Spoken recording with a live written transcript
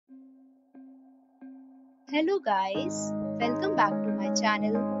Hello guys, welcome back to my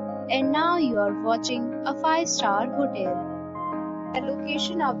channel, and now you are watching a 5-star hotel. The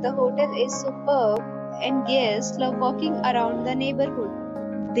location of the hotel is superb and guests love walking around the neighborhood.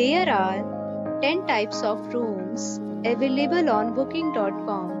 There are 10 types of rooms available on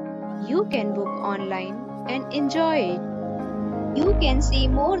booking.com. You can book online and enjoy it. You can see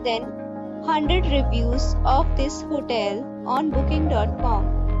more than 100 reviews of this hotel on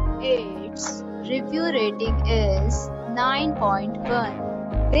booking.com. Its review rating is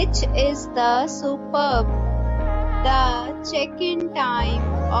 9.1, which is the superb. The check-in time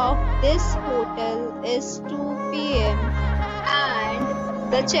of this hotel is 2 p.m.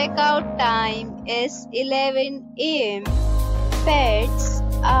 and the checkout time is 11 a.m. Pets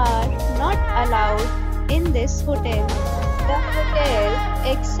are not allowed in this hotel. The hotel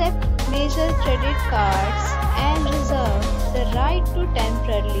accepts major credit cards and reserves the right to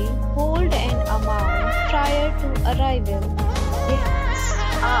temporarily hold an amount prior to arrival. Guests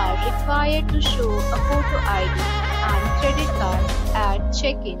are required to show a photo ID and credit card at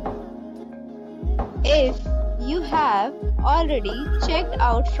check-in. If you have already checked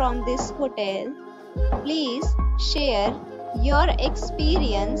out from this hotel, please share your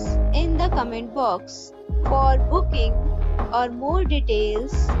experience in the comment box. For booking or more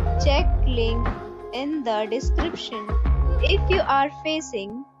details, check link in the description. If you are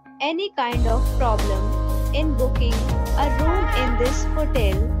facing any kind of problem in booking a room in this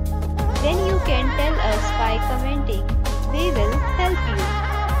hotel, then you can tell us by commenting. We will help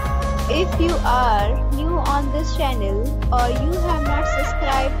you. If you are new on this channel or you have not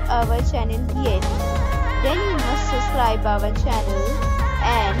subscribed our channel yet, then you must subscribe our channel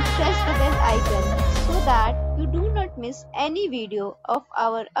and press the bell icon so that you do not miss any video of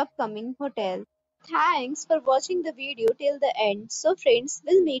our upcoming hotel. Thanks for watching the video till the end. So friends,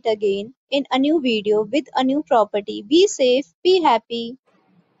 we'll meet again in a new video with a new property. Be safe, be happy.